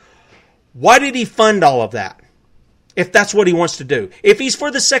abortions. Why did he fund all of that? If that's what he wants to do. If he's for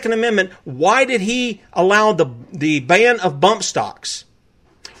the Second Amendment, why did he allow the ban of bump stocks?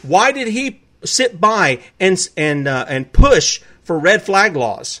 Why did he sit by and push for red flag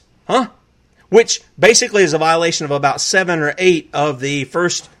laws? Huh? Which basically is a violation of about 7 or 8 of the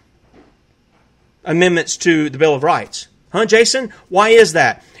first amendments to the Bill of Rights. Huh, Jason? Why is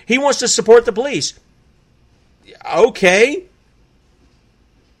that? He wants to support the police. Okay.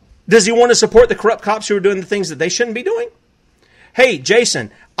 Does he want to support the corrupt cops who are doing the things that they shouldn't be doing? Hey,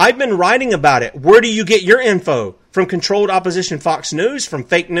 Jason, I've been writing about it. Where do you get your info? From controlled opposition Fox News, from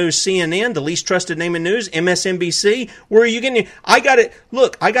fake news CNN, the least trusted name in news, MSNBC? Where are you getting it? I got it.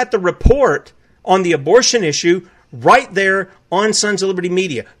 Look, I got the report on the abortion issue right there on Sons of Liberty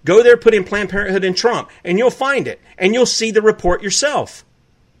Media. Go there, put in Planned Parenthood and Trump, and you'll find it. And you'll see the report yourself.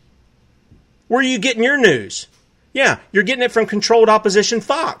 Where are you getting your news? Yeah, you're getting it from controlled opposition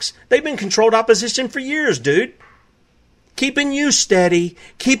Fox. They've been controlled opposition for years, dude. Keeping you steady,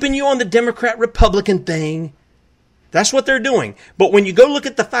 keeping you on the Democrat-Republican thing. That's what they're doing. But when you go look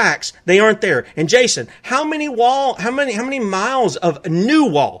at the facts, they aren't there. And Jason, how many miles of new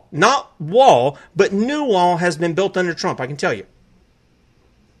wall, not wall, but new wall has been built under Trump? I can tell you.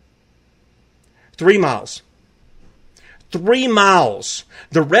 3 miles. 3 miles.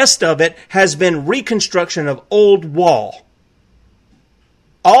 The rest of it has been reconstruction of old wall.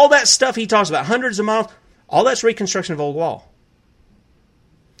 All that stuff he talks about, hundreds of miles, all that's reconstruction of old wall.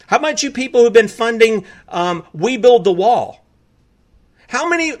 How about you people who've been funding We Build the Wall? How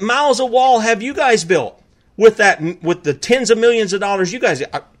many miles of wall have you guys built with the tens of millions of dollars you guys?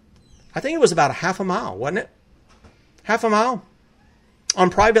 I think it was about a half a mile, wasn't it? Half a mile on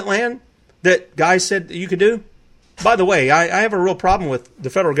private land that guys said that you could do. By the way, I have a real problem with the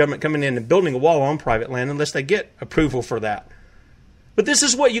federal government coming in and building a wall on private land unless they get approval for that. But this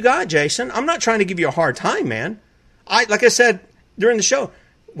is what you got, Jason. I'm not trying to give you a hard time, man. Like I said during the show,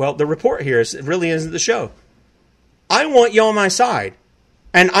 well, the report here really isn't the show. I want you on my side.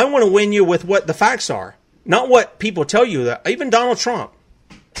 And I want to win you with what the facts are, not what people tell you. That even Donald Trump.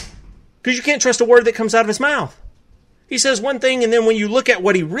 Because you can't trust a word that comes out of his mouth. He says one thing, and then when you look at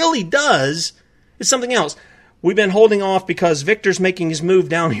what he really does, it's something else. We've been holding off because Victor's making his move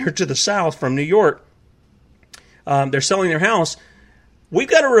down here to the south from New York. They're selling their house. We've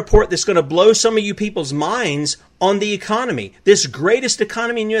got a report that's going to blow some of you people's minds on the economy. This greatest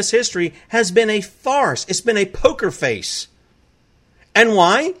economy in U.S. history has been a farce. It's been a poker face. And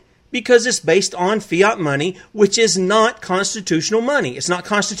why? Because it's based on fiat money, which is not constitutional money. It's not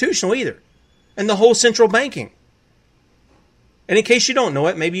constitutional either. And the whole central banking. And in case you don't know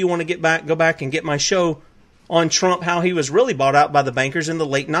it, maybe you want to go back and get my show on Trump, how he was really bought out by the bankers in the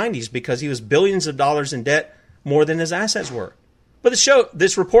late 90s because he was billions of dollars in debt, more than his assets were. But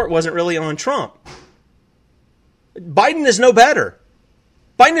this report wasn't really on Trump. Biden is no better.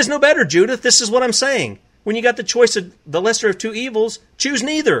 Biden is no better, Judith. This is what I'm saying. When you got the choice of the lesser of two evils, choose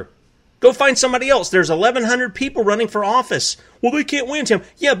neither. Go find somebody else. There's 1,100 people running for office. Well, they can't win, Tim.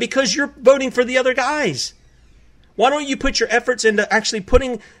 Yeah, because you're voting for the other guys. Why don't you put your efforts into actually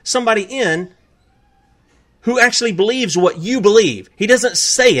putting somebody in who actually believes what you believe? He doesn't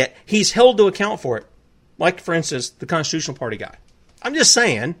say it. He's held to account for it. Like, for instance, the Constitutional Party guy. I'm just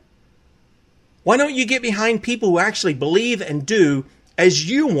saying, why don't you get behind people who actually believe and do as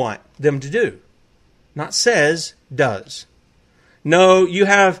you want them to do? Not says, does. No, you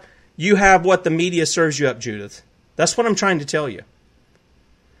have what the media serves you up, Judith. That's what I'm trying to tell you.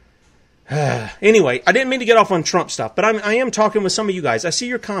 Anyway, I didn't mean to get off on Trump stuff, but I am talking with some of you guys. I see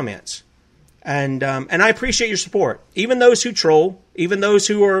your comments, and I appreciate your support. Even those who troll, even those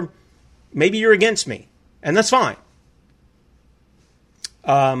who are, maybe you're against me, and that's fine.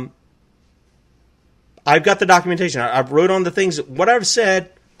 I've got the documentation. I've wrote on the things, what I've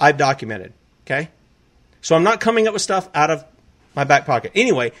said, I've documented. Okay? So I'm not coming up with stuff out of my back pocket.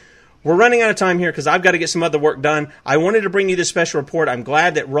 Anyway, we're running out of time here because I've got to get some other work done. I wanted to bring you this special report. I'm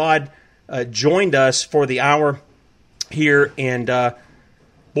glad that Rod joined us for the hour here. And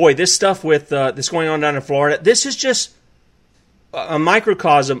boy, this stuff with this going on down in Florida, this is just a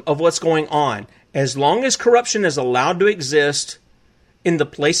microcosm of what's going on. As long as corruption is allowed to exist in the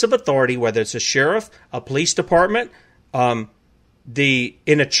place of authority, whether it's a sheriff, a police department, in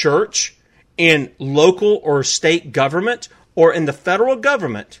a church, in local or state government, or in the federal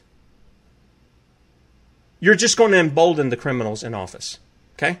government, you're just going to embolden the criminals in office.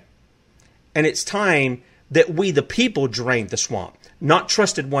 Okay? And it's time that we, the people, drained the swamp, not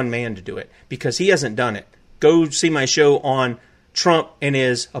trusted one man to do it, because he hasn't done it. Go see my show on Trump and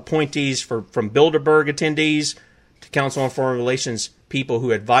his appointees from Bilderberg attendees to Council on Foreign Relations people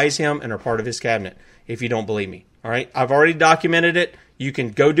who advise him and are part of his cabinet, if you don't believe me. All right? I've already documented it. You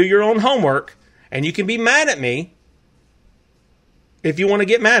can go do your own homework, and you can be mad at me if you want to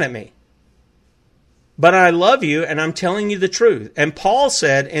get mad at me. But I love you, and I'm telling you the truth. And Paul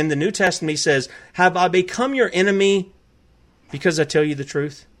said in the New Testament, he says, have I become your enemy because I tell you the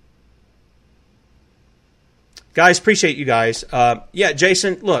truth? Guys, appreciate you guys. Yeah,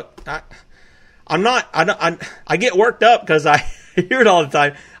 Jason, look, I get worked up because I hear it all the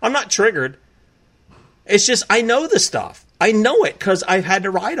time. I'm not triggered. It's just I know the stuff. I know it because I've had to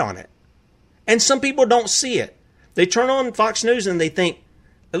write on it. And some people don't see it. They turn on Fox News and they think,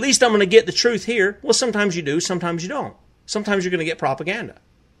 at least I'm going to get the truth here. Well, sometimes you do, sometimes you don't. Sometimes you're going to get propaganda.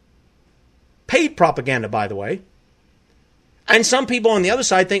 Paid propaganda, by the way. And some people on the other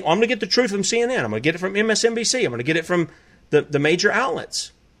side think, I'm going to get the truth from CNN. I'm going to get it from MSNBC. I'm going to get it from the major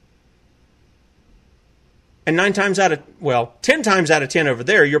outlets. And 10 times out of 10 over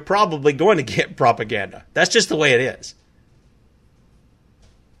there, you're probably going to get propaganda. That's just the way it is.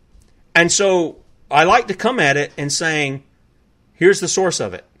 And so I like to come at it and saying, here's the source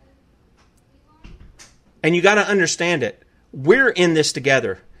of it. And you got to understand it. We're in this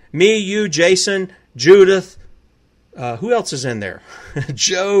together. Me, you, Jason, Judith. Who else is in there?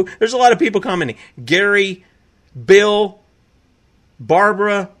 Joe. There's a lot of people commenting. Gary, Bill,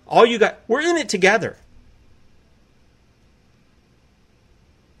 Barbara. All you got. We're in it together.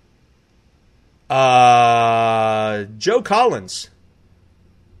 Joe Collins.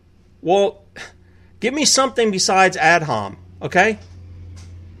 Well, give me something besides ad hom, okay?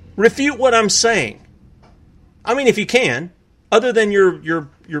 Refute what I'm saying. I mean, if you can, other than your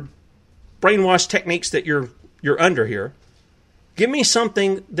brainwash techniques that you're under here, give me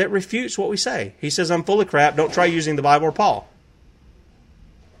something that refutes what we say. He says, I'm full of crap. Don't try using the Bible or Paul.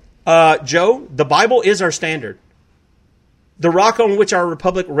 Joe, the Bible is our standard. The rock on which our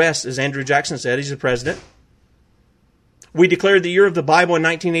republic rests, as Andrew Jackson said, he's the president. We declared the year of the Bible in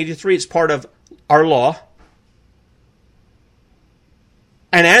 1983. It's part of our law.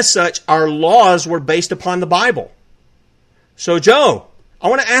 And as such, our laws were based upon the Bible. So, Joe, I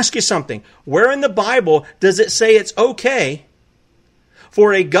want to ask you something. Where in the Bible does it say it's okay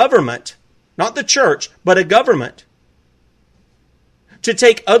for a government, not the church, but a government, to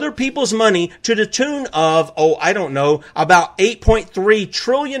take other people's money to the tune of, about $8.3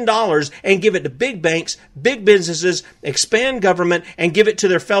 trillion and give it to big banks, big businesses, expand government, and give it to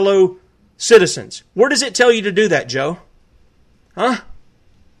their fellow citizens? Where does it tell you to do that, Joe? Huh?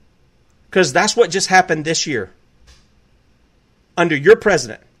 Because that's what just happened this year under your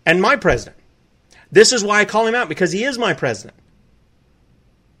president and my president. This is why I call him out, because he is my president.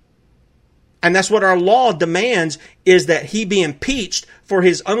 And that's what our law demands, is that he be impeached for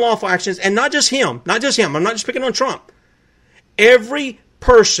his unlawful actions. And not just him. I'm not just picking on Trump. Every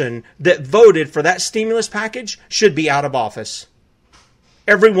person that voted for that stimulus package should be out of office.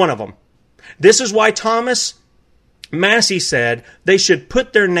 Every one of them. This is why Thomas Massey said they should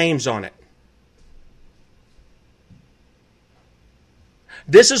put their names on it.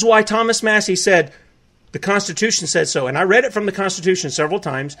 This is why Thomas Massey said, the Constitution said so. And I read it from the Constitution several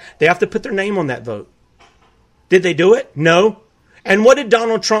times. They have to put their name on that vote. Did they do it? No. And what did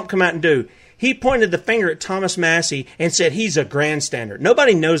Donald Trump come out and do? He pointed the finger at Thomas Massey and said he's a grandstander.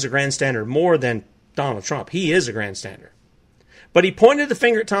 Nobody knows a grandstander more than Donald Trump. He is a grandstander. But he pointed the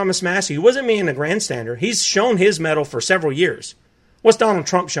finger at Thomas Massey, who wasn't being a grandstander. He's shown his mettle for several years. What's Donald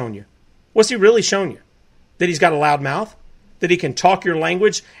Trump shown you? What's he really shown you? That he's got a loud mouth? That he can talk your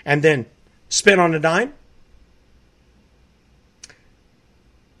language and then spin on a dime?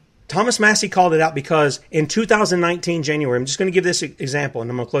 Thomas Massey called it out because in 2019, January, I'm just going to give this example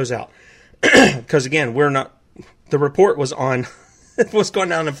and I'm going to close out. Because again, the report was on what's going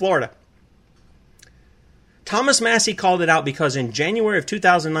down in Florida. Thomas Massey called it out because in January of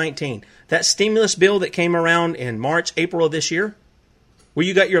 2019, that stimulus bill that came around in March, April of this year, where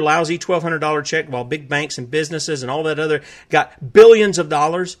you got your lousy $1,200 check while big banks and businesses and all that other got billions of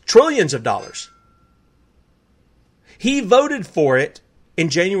dollars, trillions of dollars. He voted for it in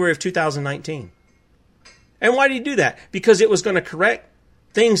January of 2019. And why did he do that? Because it was going to correct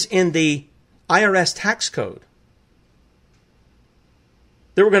things in the IRS tax code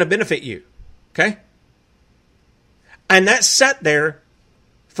that were going to benefit you. Okay? And that sat there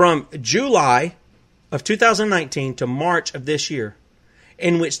from July of 2019 to March of this year,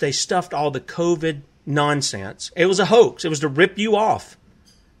 in which they stuffed all the COVID nonsense. It was a hoax. It was to rip you off.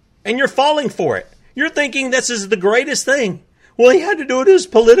 And you're falling for it. You're thinking this is the greatest thing. Well, he had to do it as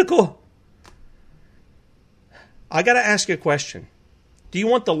political. I got to ask you a question. Do you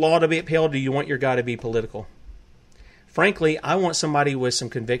want the law to be upheld, or do you want your guy to be political? Frankly, I want somebody with some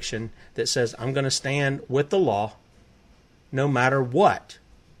conviction that says, I'm going to stand with the law no matter what.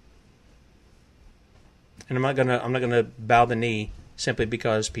 And I'm not gonna bow the knee simply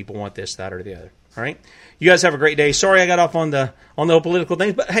because people want this, that, or the other. All right? You guys have a great day. Sorry I got off on the whole political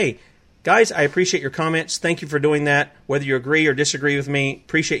thing, but hey, guys, I appreciate your comments. Thank you for doing that. Whether you agree or disagree with me,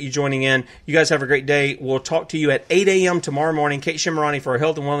 appreciate you joining in. You guys have a great day. We'll talk to you at 8 a.m. tomorrow morning. Kate Shimarani for our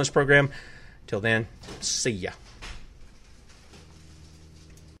Health and Wellness program. Till then, see ya.